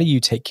 Like, how do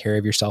you take care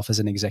of yourself as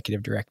an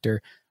executive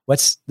director?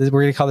 We're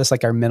going to call this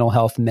like our mental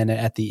health minute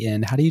at the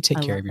end. How do you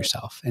take care of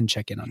yourself and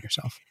check in on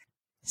yourself?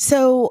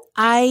 So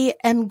I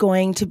am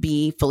going to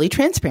be fully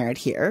transparent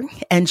here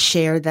and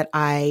share that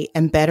I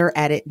am better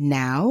at it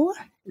now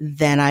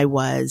than I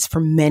was for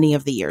many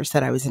of the years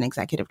that I was an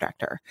executive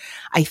director.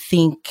 I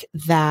think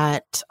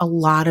that a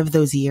lot of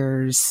those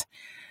years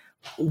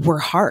were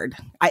hard.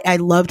 I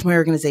loved my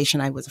organization.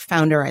 I was a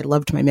founder. I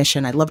loved my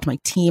mission. I loved my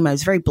team. I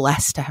was very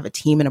blessed to have a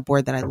team and a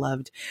board that I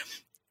loved.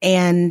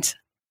 And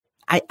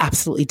I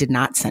absolutely did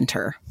not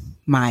center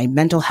my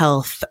mental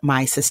health,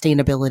 my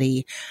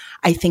sustainability.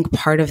 I think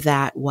part of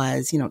that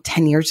was,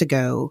 10 years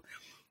ago,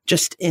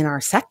 just in our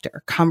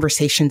sector,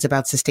 conversations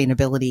about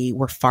sustainability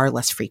were far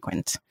less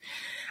frequent.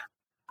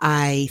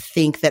 I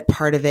think that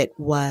part of it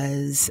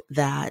was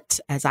that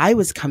as I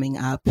was coming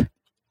up,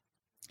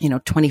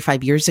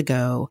 25 years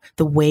ago,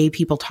 the way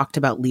people talked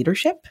about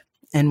leadership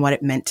and what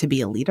it meant to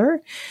be a leader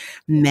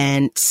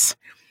meant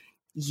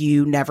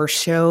you never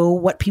show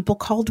what people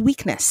called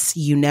weakness.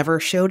 You never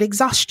showed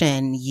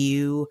exhaustion.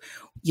 You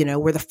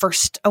were the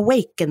first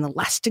awake and the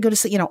last to go to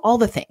sleep, all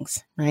the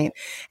things, right?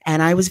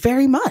 And I was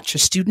very much a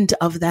student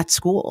of that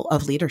school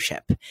of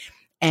leadership,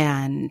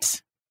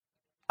 and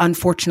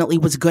unfortunately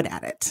was good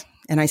at it.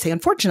 And I say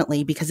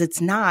unfortunately because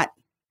it's not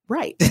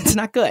right. It's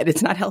not good.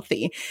 It's not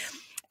healthy.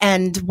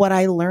 And what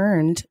I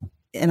learned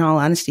in all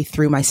honesty,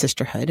 through my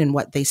sisterhood and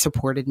what they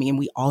supported me and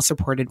we all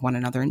supported one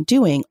another in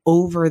doing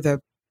over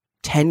the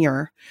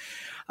tenure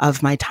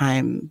of my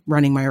time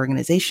running my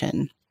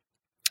organization,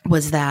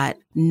 was that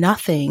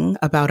nothing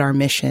about our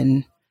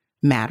mission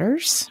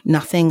matters.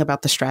 Nothing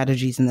about the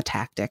strategies and the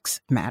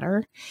tactics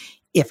matter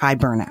if I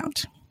burn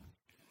out,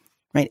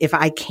 right? If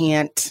I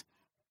can't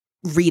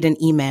read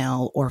an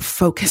email or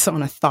focus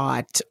on a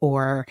thought,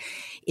 or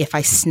if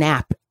I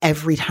snap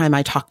every time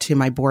I talk to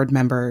my board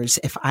members,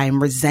 if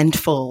I'm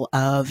resentful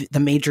of the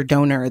major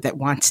donor that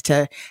wants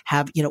to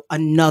have,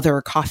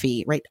 another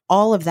coffee, right?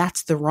 All of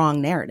that's the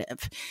wrong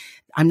narrative.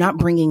 I'm not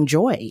bringing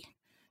joy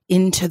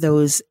into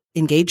those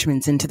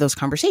engagements, into those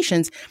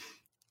conversations.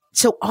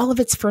 So all of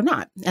it's for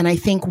naught. And I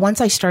think once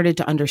I started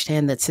to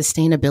understand that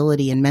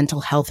sustainability and mental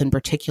health in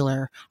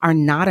particular are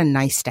not a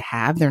nice to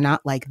have, they're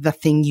not like the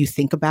thing you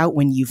think about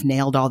when you've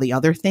nailed all the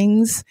other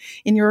things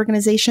in your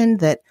organization,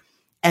 that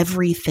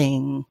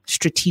everything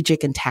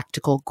strategic and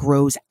tactical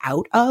grows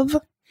out of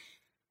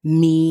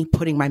me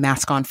putting my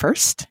mask on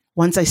first.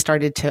 Once I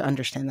started to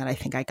understand that, I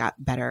think I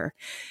got better.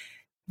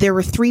 There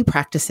were 3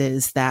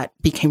 practices that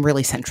became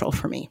really central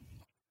for me.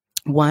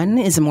 One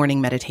is a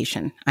morning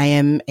meditation.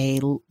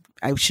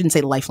 I shouldn't say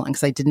lifelong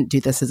because I didn't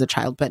do this as a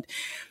child, but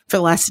for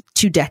the last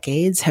 2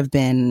 decades have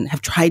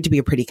tried to be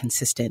a pretty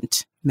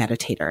consistent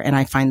meditator. And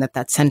I find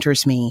that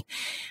centers me,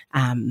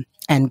 and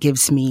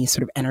gives me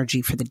sort of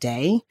energy for the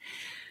day.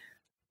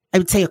 I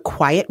would say a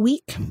quiet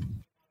week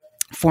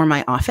for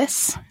my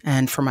office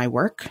and for my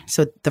work.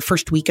 So the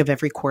first week of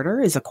every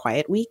quarter is a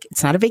quiet week.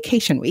 It's not a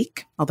vacation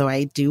week, although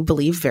I do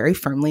believe very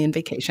firmly in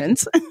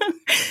vacations.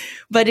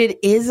 But it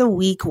is a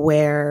week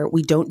where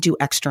we don't do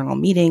external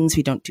meetings.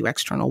 We don't do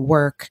external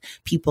work.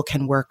 People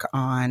can work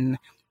on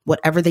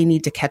whatever they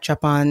need to catch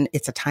up on.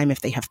 It's a time if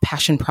they have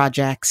passion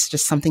projects,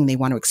 just something they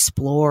want to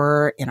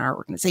explore in our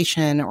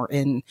organization or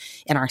in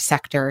our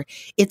sector.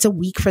 It's a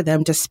week for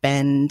them to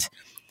spend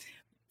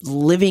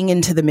living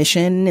into the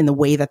mission in the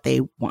way that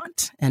they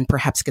want, and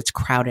perhaps gets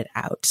crowded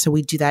out. So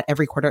we do that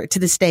every quarter. To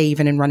this day,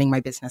 even in running my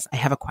business, I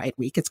have a quiet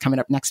week. It's coming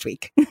up next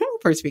week,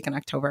 first week in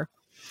October.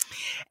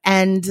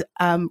 And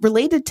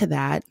related to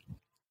that,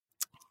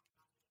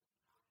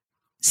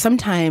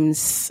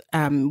 sometimes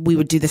we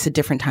would do this at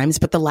different times,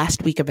 but the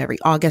last week of every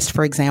August,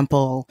 for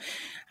example,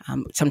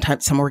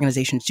 sometimes some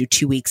organizations do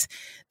 2 weeks.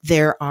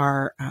 There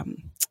are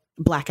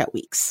blackout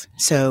weeks.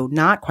 So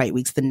not quiet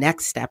weeks. The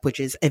next step, which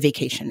is a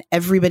vacation.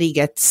 Everybody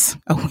gets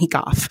a week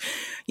off,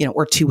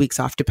 or 2 weeks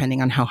off,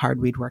 depending on how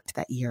hard we'd worked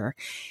that year.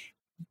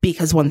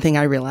 Because one thing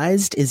I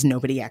realized is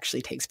nobody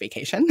actually takes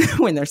vacation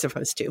when they're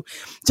supposed to.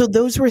 So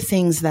those were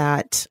things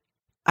that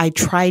I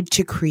tried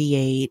to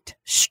create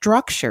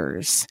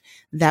structures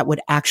that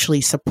would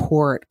actually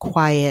support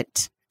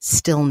quiet,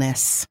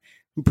 stillness,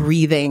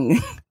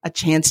 breathing, a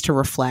chance to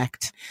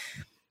reflect.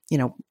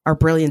 Our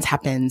brilliance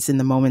happens in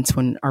the moments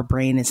when our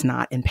brain is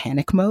not in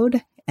panic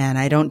mode. And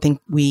I don't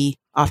think we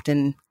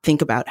often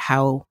think about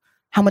how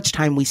much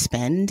time we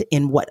spend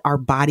in what our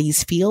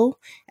bodies feel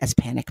as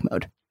panic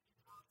mode.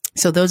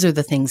 So those are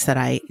the things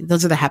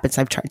those are the habits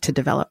I've tried to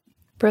develop.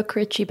 Brooke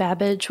Ritchie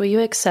Babbage, will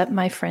you accept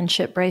my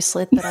friendship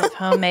bracelet that I've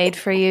homemade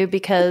for you?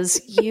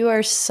 Because you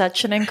are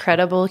such an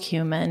incredible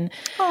human.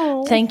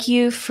 Oh. Thank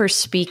you for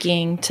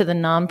speaking to the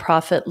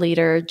nonprofit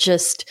leader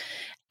just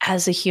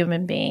as a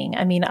human being.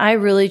 I mean, I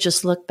really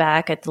just look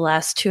back at the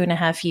last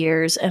 2.5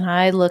 years, and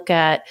I look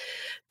at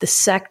the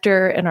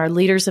sector and our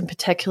leaders in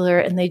particular,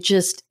 and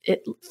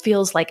it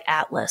feels like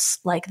Atlas,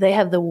 like they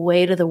have the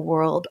weight of the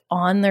world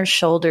on their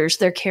shoulders.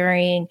 They're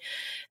carrying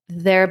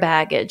their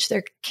baggage.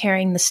 They're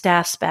carrying the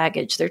staff's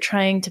baggage. They're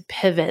trying to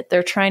pivot.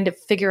 They're trying to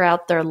figure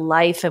out their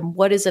life and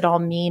what does it all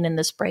mean in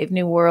this brave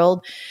new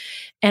world.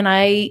 And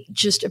I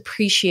just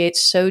appreciate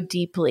so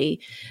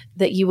deeply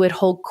that you would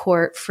hold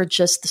court for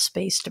just the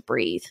space to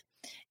breathe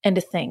and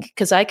to think.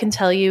 Because I can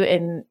tell you,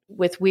 and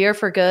with We Are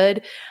for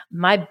Good,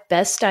 my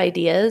best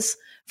ideas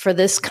for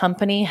this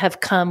company have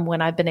come when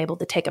I've been able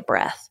to take a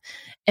breath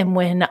and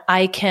when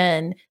I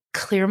can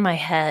clear my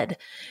head.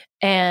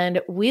 And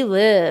we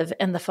live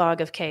in the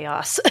fog of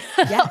chaos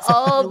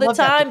all the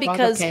time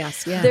because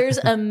there's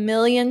a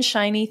million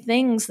shiny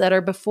things that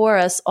are before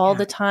us all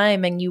the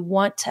time. And you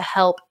want to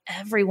help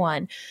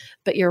everyone.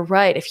 But you're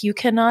right. If you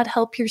cannot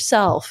help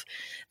yourself,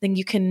 then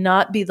you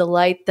cannot be the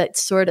light that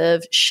sort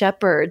of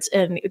shepherds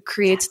and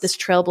creates this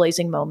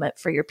trailblazing moment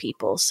for your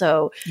people.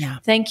 So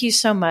thank you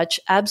so much.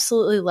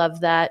 Absolutely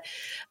love that.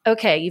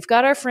 Okay, you've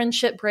got our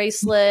friendship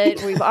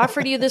bracelet. We've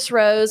offered you this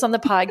rose on the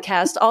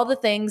podcast, all the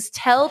things.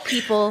 Tell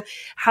people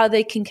how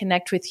they can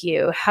connect with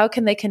you. How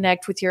can they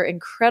connect with your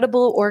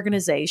incredible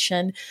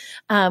organization?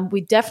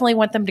 We definitely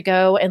want them to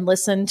go and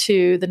listen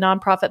to the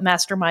Nonprofit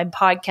Mastermind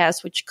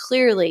podcast, which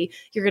clearly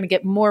you're going to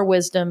get more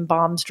wisdom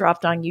bombs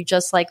dropped on you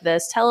just like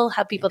this. Tell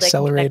how people they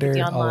can connect with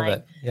you online. All of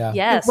it. Yeah.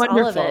 Yes,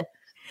 wonderful. All of it.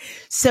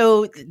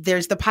 So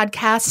there's the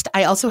podcast.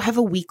 I also have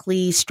a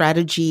weekly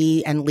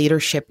strategy and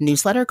leadership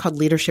newsletter called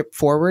Leadership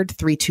Forward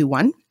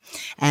 321.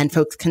 And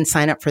folks can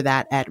sign up for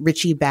that at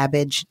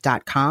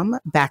ritchiebabbage.com/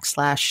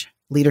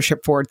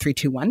 Leadership Forward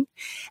 321.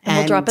 And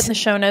we'll drop it in the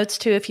show notes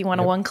too if you want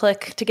a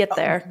one-click to get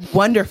there.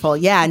 Wonderful.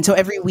 Yeah. And so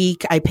every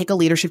week I pick a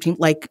leadership theme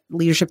like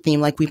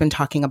we've been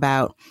talking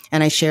about,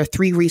 and I share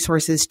 3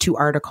 resources, 2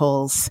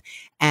 articles,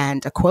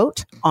 and a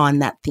quote on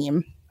that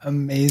theme.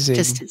 Amazing.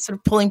 Just sort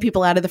of pulling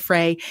people out of the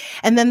fray.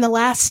 And then the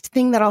last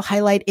thing that I'll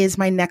highlight is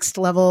my Next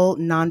Level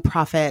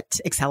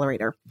Nonprofit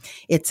Accelerator.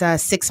 It's a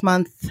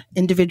 6-month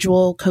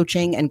individual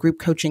coaching and group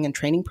coaching and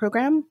training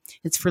program.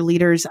 It's for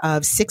leaders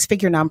of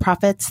 6-figure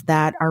nonprofits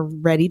that are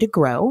ready to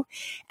grow,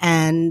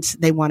 and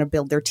they want to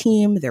build their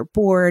team, their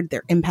board,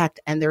 their impact,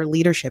 and their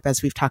leadership,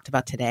 as we've talked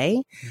about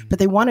today. But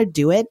they want to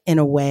do it in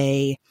a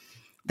way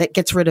that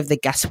gets rid of the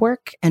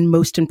guesswork and,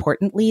 most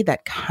importantly,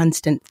 that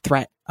constant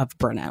threat of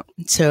burnout.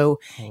 So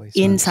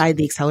inside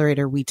the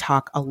accelerator, we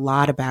talk a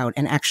lot about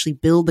and actually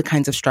build the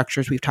kinds of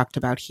structures we've talked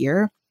about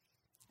here.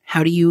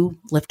 How do you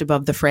lift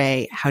above the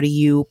fray? How do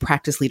you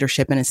practice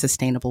leadership in a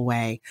sustainable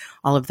way?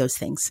 All of those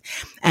things.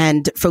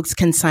 And folks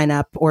can sign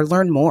up or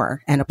learn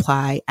more and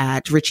apply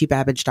at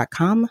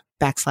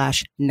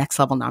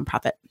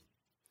richiebabbage.com/nextlevelnonprofit.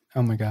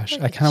 Oh my gosh.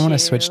 I kind of want to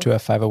switch to a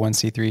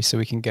 501c3 so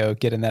we can go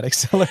get in that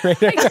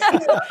accelerator.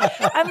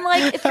 I'm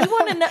like, if you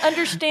want to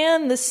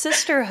understand the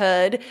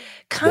sisterhood,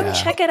 come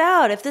check it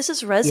out. If this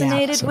has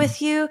resonated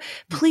with you,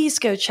 please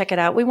go check it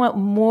out. We want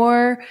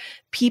more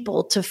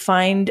people to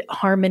find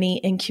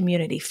harmony in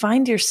community.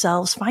 Find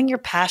yourselves, find your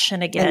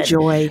passion again. And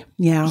joy.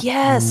 Yeah.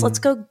 Yes. Let's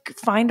go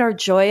find our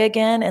joy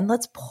again, and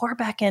let's pour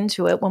back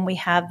into it when we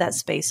have that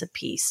space of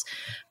peace.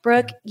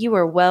 Brooke, you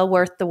are well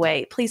worth the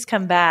wait. Please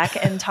come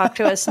back and talk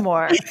to us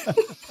more.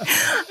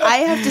 I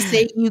have to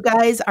say, you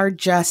guys are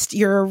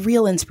you're a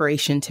real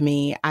inspiration to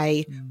me.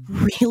 I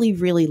really,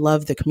 really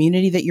love the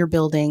community that you're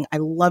building. I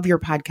love your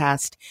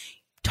podcast.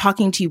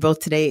 Talking to you both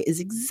today is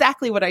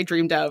exactly what I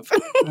dreamed of.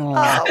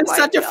 I'm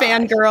such a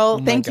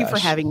fangirl. Thank you for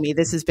having me.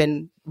 This has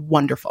been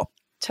wonderful.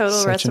 Total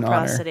Such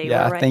reciprocity.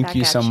 Yeah, right, thank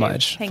you so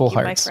much. Thank Full you,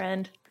 hearts. my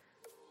friend.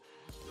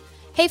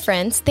 Hey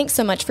friends, thanks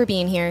so much for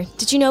being here.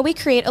 Did you know we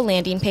create a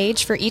landing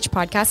page for each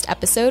podcast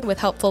episode with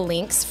helpful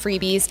links,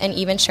 freebies, and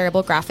even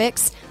shareable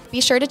graphics?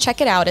 Be sure to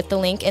check it out at the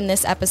link in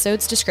this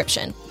episode's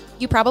description.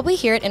 You probably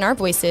hear it in our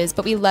voices,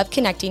 but we love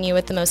connecting you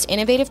with the most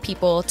innovative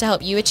people to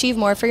help you achieve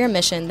more for your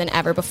mission than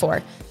ever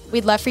before.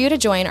 We'd love for you to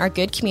join our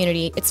good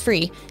community. It's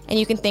free, and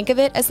you can think of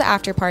it as the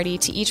after party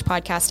to each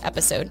podcast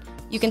episode.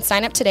 You can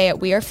sign up today at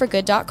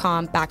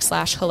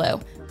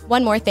weareforgood.com/hello.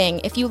 One more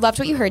thing, if you loved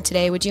what you heard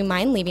today, would you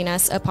mind leaving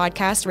us a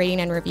podcast rating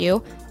and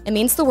review? It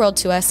means the world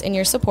to us, and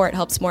your support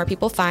helps more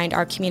people find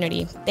our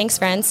community. Thanks,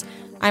 friends.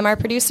 I'm our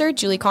producer,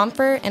 Julie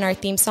Comfer, and our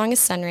theme song is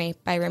Sunray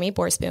by Remy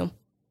Borsboom.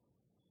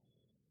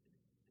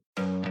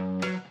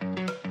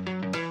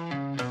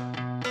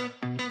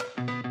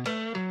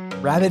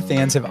 Rabid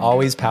fans have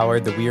always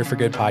powered the We Are For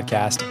Good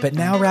podcast, but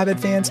now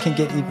Rabid fans can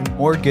get even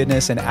more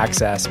goodness and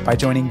access by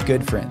joining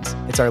Good Friends.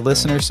 It's our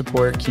listener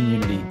support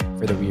community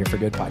for the We Are For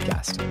Good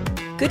podcast.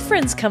 Good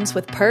Friends comes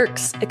with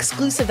perks,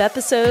 exclusive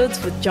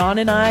episodes with John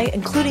and I,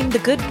 including The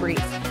Good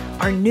Brief,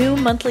 our new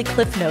monthly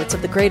cliff notes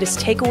of the greatest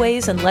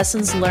takeaways and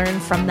lessons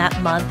learned from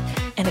that month,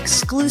 and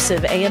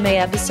exclusive AMA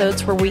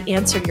episodes where we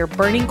answer your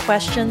burning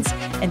questions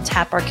and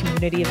tap our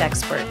community of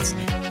experts.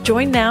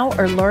 Join now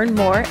or learn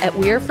more at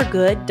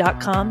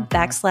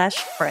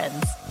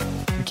weareforgood.com/friends.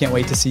 We can't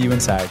wait to see you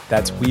inside.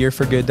 That's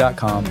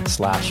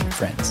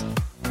weareforgood.com/friends.